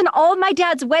girl that's in all of my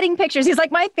dad's wedding pictures. He's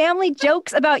like, my family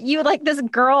jokes about you, like this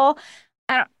girl.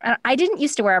 I didn't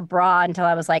used to wear a bra until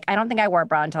I was like, I don't think I wore a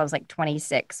bra until I was like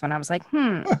 26 when I was like,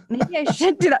 maybe I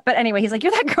should do that. But anyway, he's like,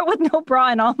 you're that girl with no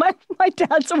bra in all my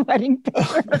dad's wedding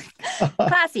pictures.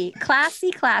 Classy.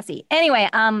 Anyway,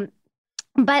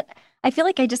 but I feel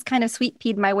like I just kind of sweet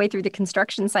peed my way through the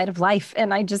construction side of life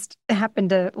and I just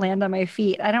happened to land on my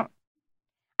feet. I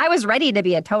was ready to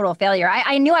be a total failure.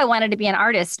 I knew I wanted to be an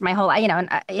artist my whole,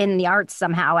 in the arts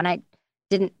somehow. And I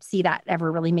didn't see that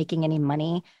ever really making any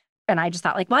money. And I just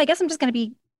thought like, well, I guess I'm just going to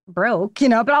be broke,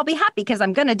 but I'll be happy because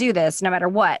I'm going to do this no matter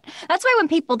what. That's why when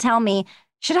people tell me,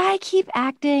 should I keep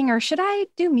acting or should I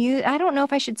do music? I don't know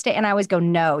if I should stay. And I always go,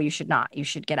 no, you should not. You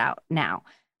should get out now.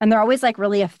 And they're always like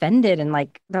really offended and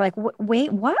like, they're like,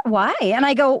 wait, what? Why? And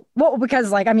I go, well,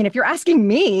 because like, if you're asking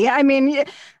me,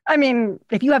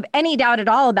 if you have any doubt at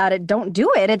all about it, don't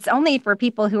do it. It's only for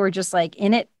people who are just like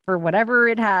in it for whatever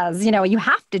it has, you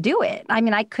have to do it.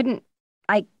 I couldn't.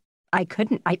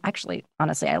 I actually,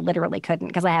 honestly, I literally couldn't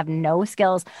because I have no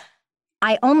skills.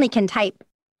 I only can type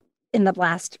in the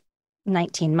last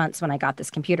 19 months when I got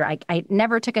this computer. I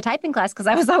never took a typing class because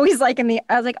I was always like I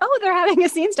was like, oh, they're having a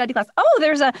scene study class. Oh,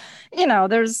 there's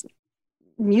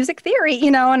music theory,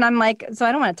 and I'm like, so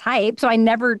I don't want to type. So I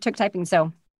never took typing.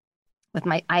 So with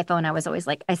my iPhone, I was always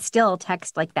like, I still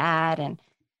text like that. And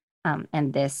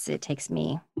this, it takes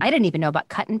me, I didn't even know about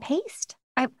cut and paste.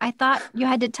 I thought you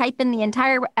had to type in the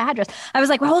entire address. I was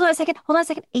like, well, hold on a second.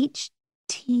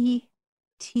 HTTP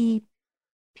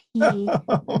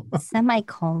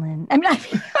semicolon.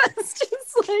 It's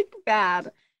just like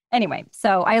bad. Anyway,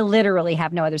 so I literally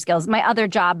have no other skills. My other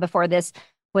job before this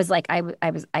was like I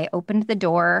opened the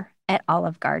door at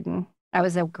Olive Garden. I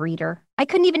was a greeter. I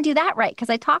couldn't even do that right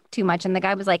because I talked too much. And the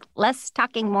guy was like, less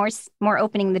talking, more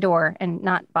opening the door and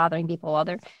not bothering people while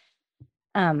they're.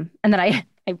 And then I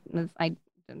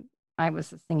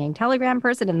was a singing telegram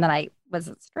person, and then I was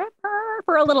a stripper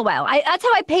for a little while. That's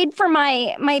how I paid for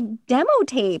my demo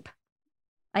tape.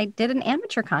 I did an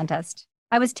amateur contest.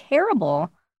 I was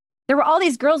terrible. There were all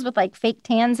these girls with like fake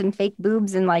tans and fake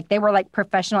boobs, and like they were like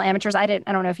professional amateurs. I don't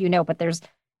know if you know, but there's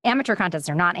amateur contests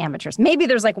are not amateurs. Maybe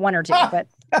there's like one or two, but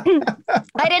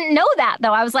I didn't know that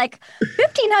though. I was like,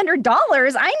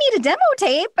 $1,500. I need a demo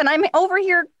tape, and I'm over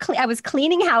here. I was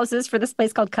cleaning houses for this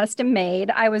place called Custom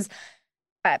Made. I was.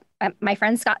 My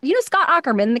friend Scott, Scott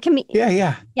Ackerman, the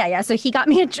comedian. Yeah. So he got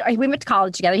me we went to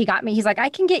college together. He's like, I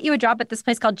can get you a job at this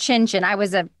place called Chin Chin. I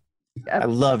was I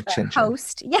love Chin Chin.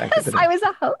 Host. Yes, I was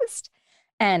a host.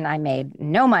 And I made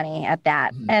no money at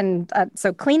that. Mm-hmm. And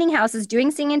so cleaning houses,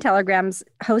 doing singing telegrams,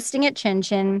 hosting at Chin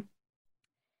Chin.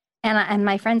 And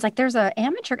my friend's like, there's an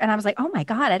amateur. And I was like, oh my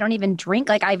God, I don't even drink.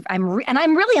 Like I'm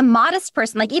really a modest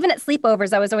person. Like even at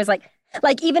sleepovers, I was always like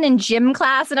even in gym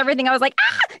class and everything, I was like,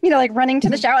 like running to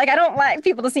the shower. Like I don't like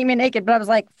people to see me naked, but I was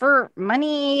like, for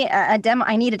money, a demo,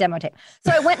 I need a demo tape.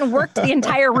 So I went and worked the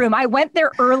entire room. I went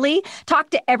there early,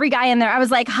 talked to every guy in there. I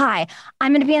was like, hi,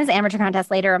 I'm going to be in this amateur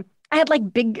contest later. I had like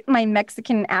my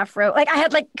Mexican afro. Like I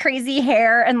had like crazy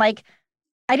hair and like,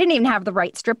 I didn't even have the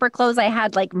right stripper clothes. I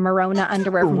had like Merona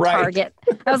underwear from Target.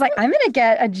 I was like, I'm going to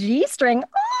get a G-string.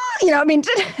 Oh,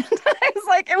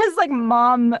 it was like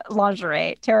mom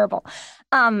lingerie. Terrible.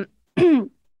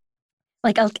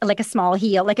 Like a small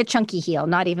heel, like a chunky heel,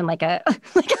 not even like a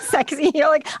sexy heel,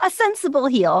 like a sensible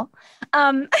heel.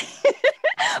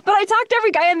 But I talked to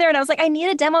every guy in there and I was like, I need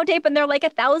a demo tape. And they're like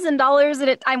 $1,000.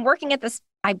 And I'm working at this,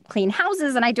 I clean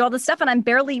houses and I do all this stuff and I'm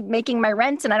barely making my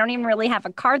rent and I don't even really have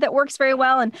a car that works very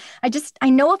well. And I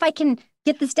know if I can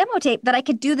get this demo tape that I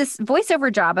could do this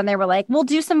voiceover job. And they were like, we'll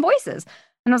do some voices.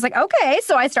 And I was like, okay.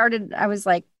 So I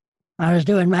was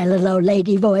doing my little old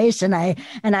lady voice and I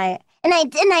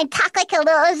talk like a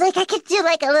little, I was like, I could do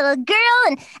like a little girl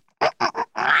and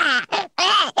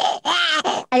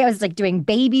I was like doing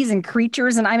babies and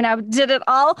creatures and I did it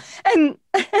all. And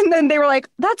then they were like,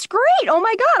 that's great. Oh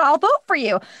my God, I'll vote for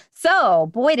you. So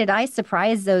boy, did I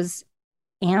surprise those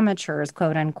amateurs,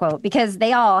 quote unquote, because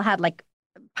they all had like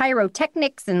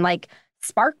pyrotechnics and like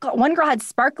sparkle. One girl had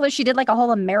sparklers. She did like a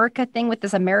whole America thing with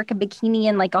this America bikini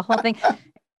and like a whole thing,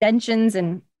 extensions.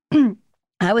 And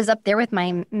I was up there with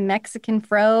my Mexican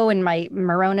fro and my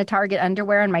Merona Target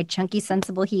underwear and my chunky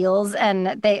sensible heels.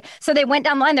 And they went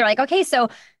down the line. They're like, okay, so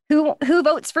who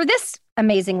votes for this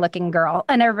amazing looking girl?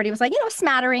 And everybody was like,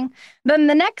 smattering. Then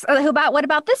the next, what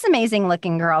about this amazing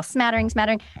looking girl? Smattering,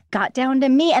 got down to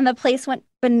me. And the place went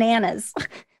bananas.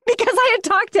 Because I had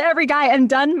talked to every guy and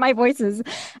done my voices.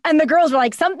 And the girls were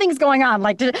like, something's going on.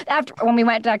 Like when we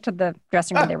went back to the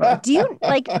dressing room, they were like, do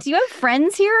you have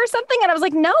friends here or something? And I was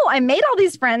like, no, I made all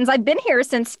these friends. I've been here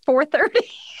since 4:30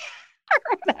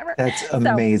 or whatever. That's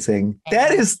amazing.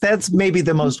 So, that's maybe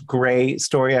the most gray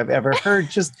story I've ever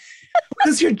heard. Just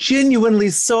because you're genuinely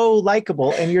so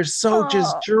likable and you're so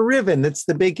just driven. That's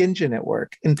the big engine at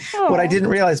work. And what I didn't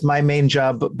realize, my main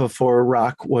job before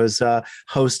rock was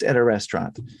host at a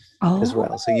restaurant as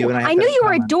well. So you and I knew you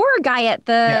were a door guy at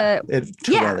the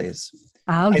Torelli's.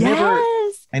 Oh,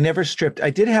 yes. I never stripped. I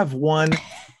did have one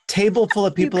table full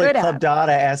of people at Club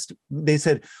Dada they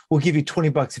said, we'll give you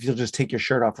 $20 if you'll just take your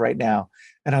shirt off right now.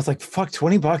 And I was like, fuck,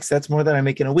 $20. That's more than I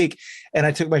make in a week. And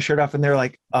I took my shirt off and they're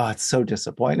like, oh, it's so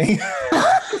disappointing.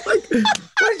 Like, what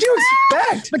did you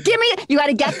expect? But you got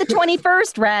to get the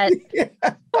 21st, Rhett. Yeah.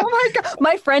 Oh my God.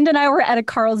 My friend and I were at a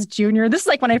Carl's Jr. This is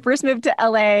like when I first moved to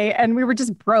LA and we were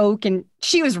just broke and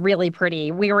she was really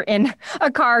pretty. We were in a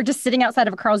car just sitting outside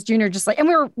of a Carl's Jr.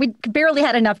 we barely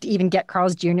had enough to even get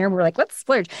Carl's Jr. We were like, let's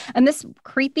splurge. And this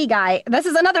creepy guy, this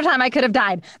is another time I could have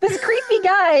died. This creepy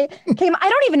guy came. I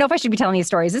don't even know if I should be telling these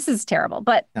stories. This is terrible,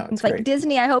 but it's like,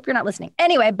 Disney, I hope you're not listening.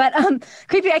 Anyway, but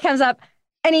creepy guy comes up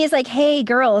and he's like, hey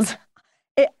girls,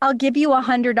 I'll give you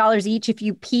 $100 each if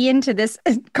you pee into this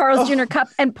Carl's Jr. cup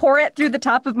and pour it through the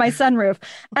top of my sunroof.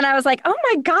 And I was like, oh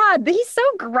my God, he's so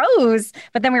gross.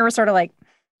 But then we were sort of like,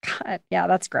 God, yeah,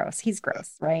 that's gross. He's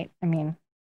gross, right? I mean,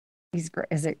 he's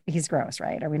gross,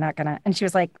 right? Are we not gonna? And she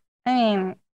was like, I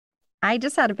mean, I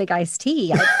just had a big iced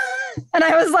tea. And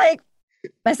I was like,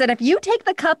 I said, if you take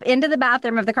the cup into the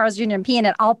bathroom of the Carl's Jr. and pee in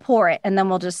it, I'll pour it. And then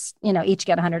we'll just, each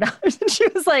get $100. And she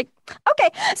was like, okay.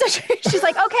 So she's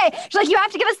like, okay. She's like, you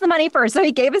have to give us the money first. So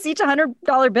he gave us each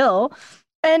 $100 bill.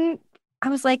 And I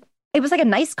was like, it was like a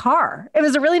nice car. It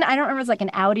was I don't remember, it was like an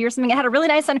Audi or something. It had a really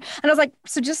nice sun. And I was like,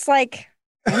 so just like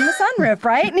in the sunroof,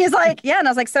 right? And he's like, yeah. And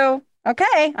I was like, so,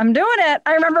 okay, I'm doing it.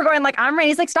 I remember going like, I'm ready.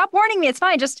 He's like, stop warning me. It's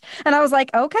fine. And I was like,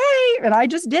 okay. And I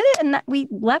just did it. And we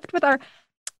left with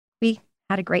we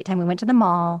had a great time. We went to the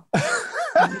mall,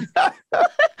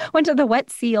 went to the Wet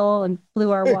Seal and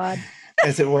blew our wad.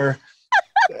 As it were,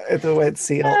 at the Wet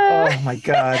Seal. Oh my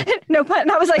God. No pun.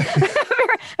 That was like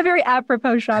a very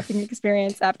apropos shopping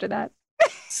experience after that.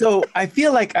 So I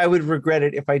feel like I would regret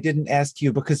it if I didn't ask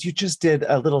you, because you just did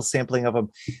a little sampling of them.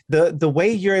 The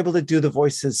way you're able to do the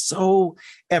voices so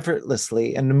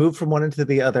effortlessly and to move from one into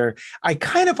the other, I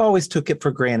kind of always took it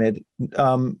for granted,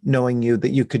 knowing you,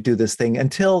 that you could do this thing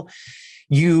until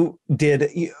you did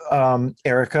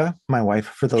Erica, my wife,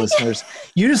 for the listeners.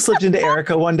 You just slipped into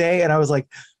Erica one day and I was like,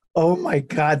 oh my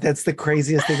God, that's the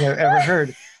craziest thing I've ever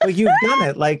heard. But you've done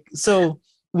it. Like, so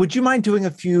would you mind doing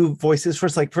a few voices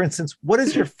first? Like, for instance, what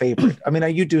is your favorite? I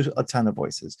mean, you do a ton of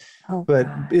voices, but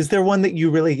is there one that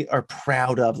you really are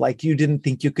proud of? Like, you didn't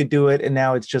think you could do it, and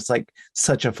now it's just like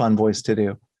such a fun voice to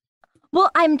do.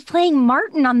 Well, I'm playing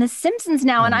Martin on The Simpsons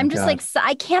now, and I'm just like,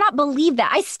 I cannot believe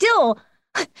that. I still,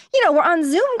 we're on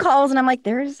Zoom calls, and I'm like,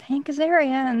 there's Hank Azaria,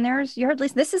 and there's Yardley.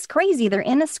 This is crazy. They're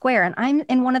in a square, and I'm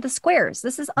in one of the squares.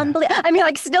 This is unbelievable. I mean,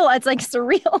 like, still, it's like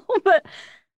surreal, but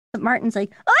Martin's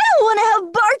like, I don't want to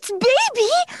have Bart's baby.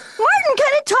 Martin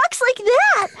kind of talks like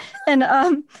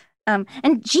that.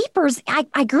 And Jeepers,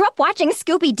 I grew up watching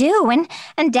Scooby-Doo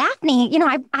and Daphne,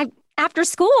 I after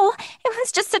school, it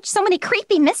was just so many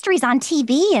creepy mysteries on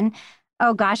TV. And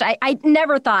oh gosh, I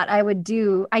never thought I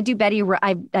do Betty.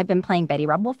 I've been playing Betty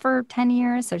Rubble for 10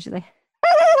 years. So she's like,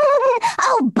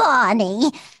 oh,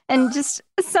 Bonnie. And just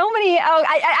so many,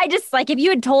 I just like, if you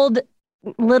had told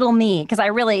little me, because I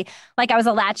really, like, I was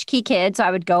a latchkey kid, so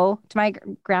I would go to my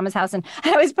grandma's house and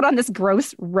I always put on this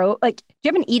gross robe. Like, do you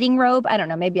have an eating robe? I don't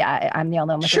know, maybe I'm the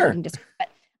only one with sure. But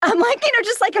I'm like,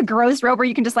 just like a gross robe where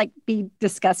you can just like be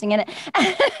disgusting in it.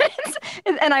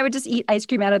 And I would just eat ice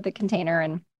cream out of the container.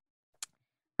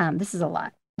 And this is a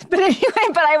lot. But anyway,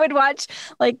 I would watch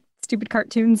like stupid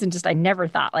cartoons and just, I never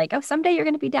thought like, oh, someday you're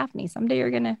going to be Daphne. Someday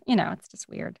you're going to, it's just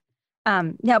weird.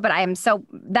 No, but I am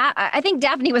I think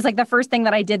Daphne was like the first thing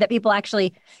that I did that people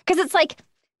actually, because it's like,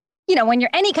 when you're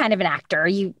any kind of an actor,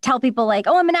 you tell people like,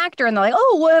 oh, I'm an actor. And they're like,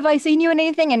 oh, well, have I seen you in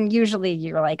anything? And usually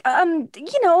you're like,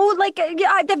 like,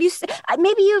 have you,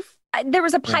 maybe there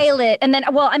was a pilot. And then,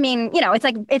 well, I mean, it's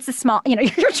like, it's a small,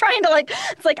 you're trying to like,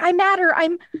 it's like, I matter.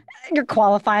 You're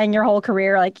qualifying your whole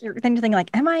career. Like you're thinking like,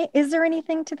 is there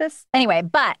anything to this? Anyway,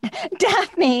 but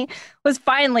Daphne was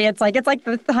finally, it's like the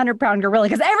 100-pound gorilla,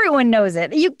 because everyone knows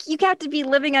it. You have to be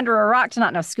living under a rock to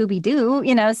not know Scooby-Doo,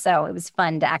 so it was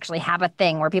fun to actually have a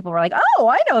thing where people were like, oh,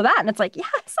 I know that. And it's like,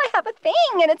 yes, I have a thing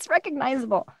and it's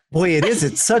recognizable. Boy, it is.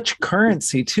 It's such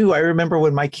currency too. I remember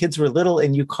when my kids were little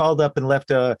and you called up and left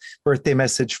a birthday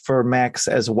message for Max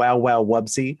as Wow Wow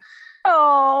Wubsy.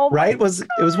 Oh, right? It was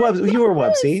Wubsy. You were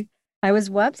Wubsy. I was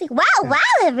Wubsy. Wow, wow,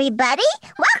 everybody.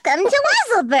 Welcome to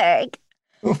Wuzzleburg.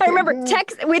 I remember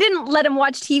we didn't let him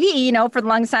watch TV, for the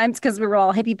longest time because we were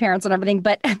all hippie parents and everything.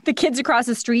 But the kids across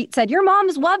the street said, your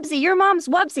mom's Wubsy, your mom's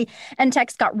Wubsy. And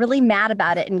Tex got really mad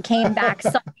about it and came back.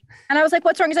 And I was like,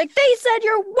 what's wrong? He's like, they said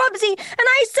you're Wubsy. And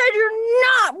I said, you're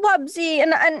not Wubsy.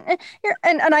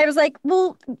 And I was like,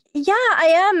 well, yeah, I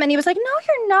am. And he was like, no,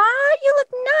 you're not. You look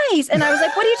nice. And I was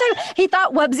like, what are you talking about? He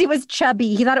thought Wubsy was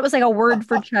chubby. He thought it was like a word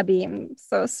for chubby.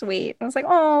 So sweet. I was like,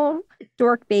 oh,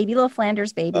 dork baby, little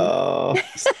Flanders baby. Oh,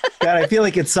 God, I feel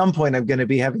like at some point I'm going to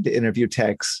be having to interview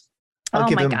Tex.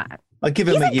 God. I'll give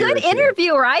him a year. He's a good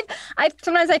interviewer.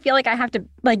 Sometimes I feel like I have to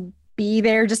like be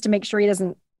there just to make sure he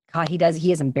doesn't. God, he does.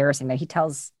 He is embarrassing though. He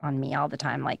tells on me all the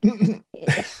time. Like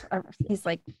he's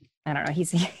like, I don't know.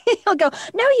 He'll go,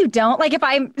 no, you don't. Like if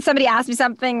somebody asked me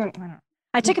something,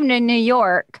 I took him to New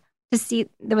York to see.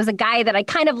 There was a guy that I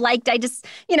kind of liked. I just,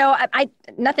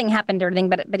 nothing happened or anything.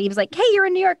 But he was like, hey, you're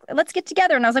in New York. Let's get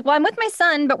together. And I was like, well, I'm with my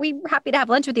son, but we're happy to have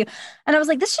lunch with you. And I was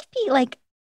like, this should be like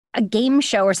a game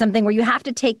show or something where you have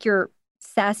to take your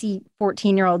sassy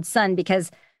 14-year-old son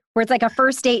where it's like a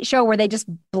first date show where they just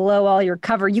blow all your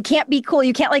cover. You can't be cool.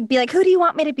 You can't like be like, who do you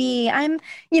want me to be? I'm,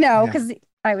 because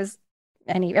I was,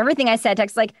 everything I said,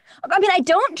 Tex, like, I mean, I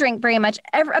don't drink very much.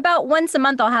 About once a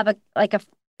month, I'll have a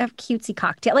cutesy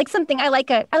cocktail, like something. I like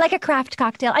a craft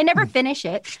cocktail. I never finish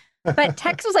it. But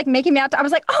Tex was like making me out. I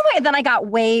was like, oh my, then I got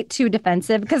way too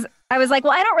defensive because I was like,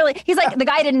 well, I don't really, he's like, the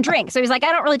guy didn't drink. So he's like,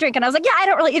 I don't really drink. And I was like, yeah, I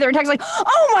don't really either. And Tex was like,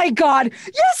 oh my God,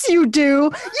 yes, you do. You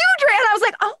drink. And I was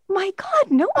like, oh my God,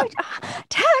 no,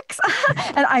 Tex.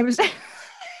 And I was, it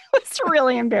was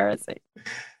really embarrassing.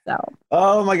 So.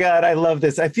 Oh my God, I love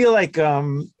this. I feel like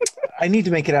I need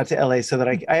to make it out to LA so that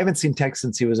I haven't seen Tex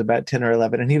since he was about 10 or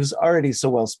 11 and he was already so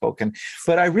well spoken.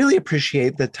 But I really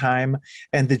appreciate the time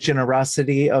and the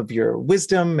generosity of your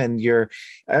wisdom and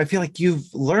I feel like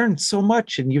you've learned so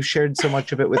much and you've shared so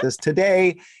much of it with us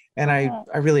today. And I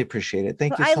really appreciate it.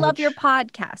 Thank you so much. I love your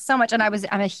podcast so much. And I'm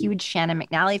a huge Shannon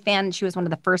McNally fan. She was one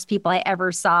of the first people I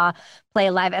ever saw play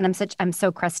live. And I'm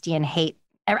so crusty and hate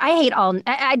I hate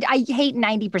I hate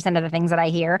 90% of the things that I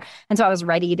hear. And so I was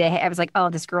I was like, oh,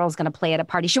 this girl's going to play at a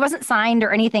party. She wasn't signed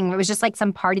or anything. It was just like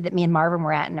some party that me and Marvin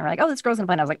were at. And they were like, oh, this girl's going to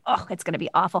play. And I was like, oh, it's going to be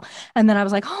awful. And then I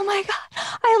was like, oh my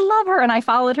God, I love her. And I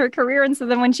followed her career. And so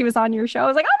then when she was on your show, I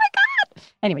was like, oh my God.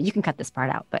 Anyway, you can cut this part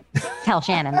out, but tell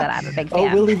Shannon that I'm a big fan.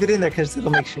 Oh, we'll leave it in there because it'll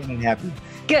make Shannon happy.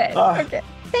 Good. Okay.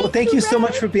 Thank you so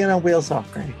much for being on Wheels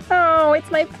Off, Granny. Oh,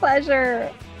 it's my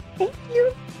pleasure. Thank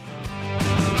you.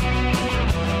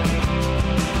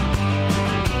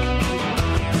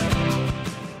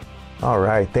 All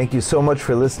right. Thank you so much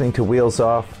for listening to Wheels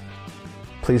Off.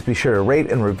 Please be sure to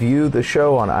rate and review the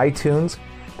show on iTunes.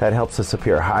 That helps us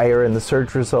appear higher in the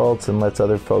search results and lets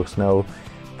other folks know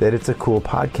that it's a cool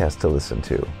podcast to listen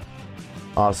to.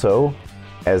 Also,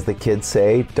 as the kids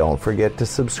say, don't forget to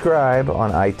subscribe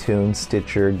on iTunes,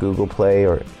 Stitcher, Google Play,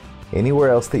 or anywhere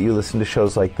else that you listen to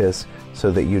shows like this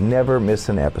so that you never miss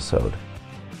an episode.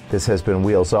 This has been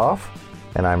Wheels Off,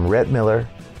 and I'm Rhett Miller,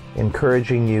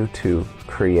 encouraging you to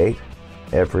create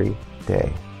every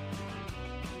day.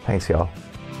 Thanks, y'all.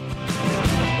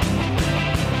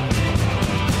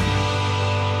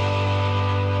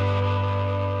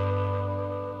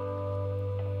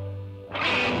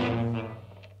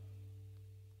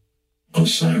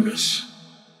 Osiris.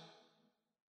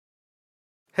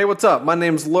 Hey, what's up? My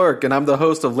name's Lurk, and I'm the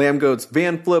host of Lambgoat's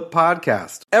Van Flip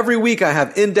podcast. Every week I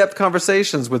have in-depth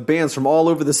conversations with bands from all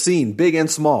over the scene, big and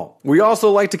small. We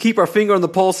also like to keep our finger on the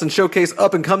pulse and showcase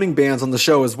up-and-coming bands on the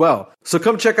show as well. So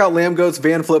come check out Lambgoat's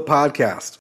Van Flip podcast.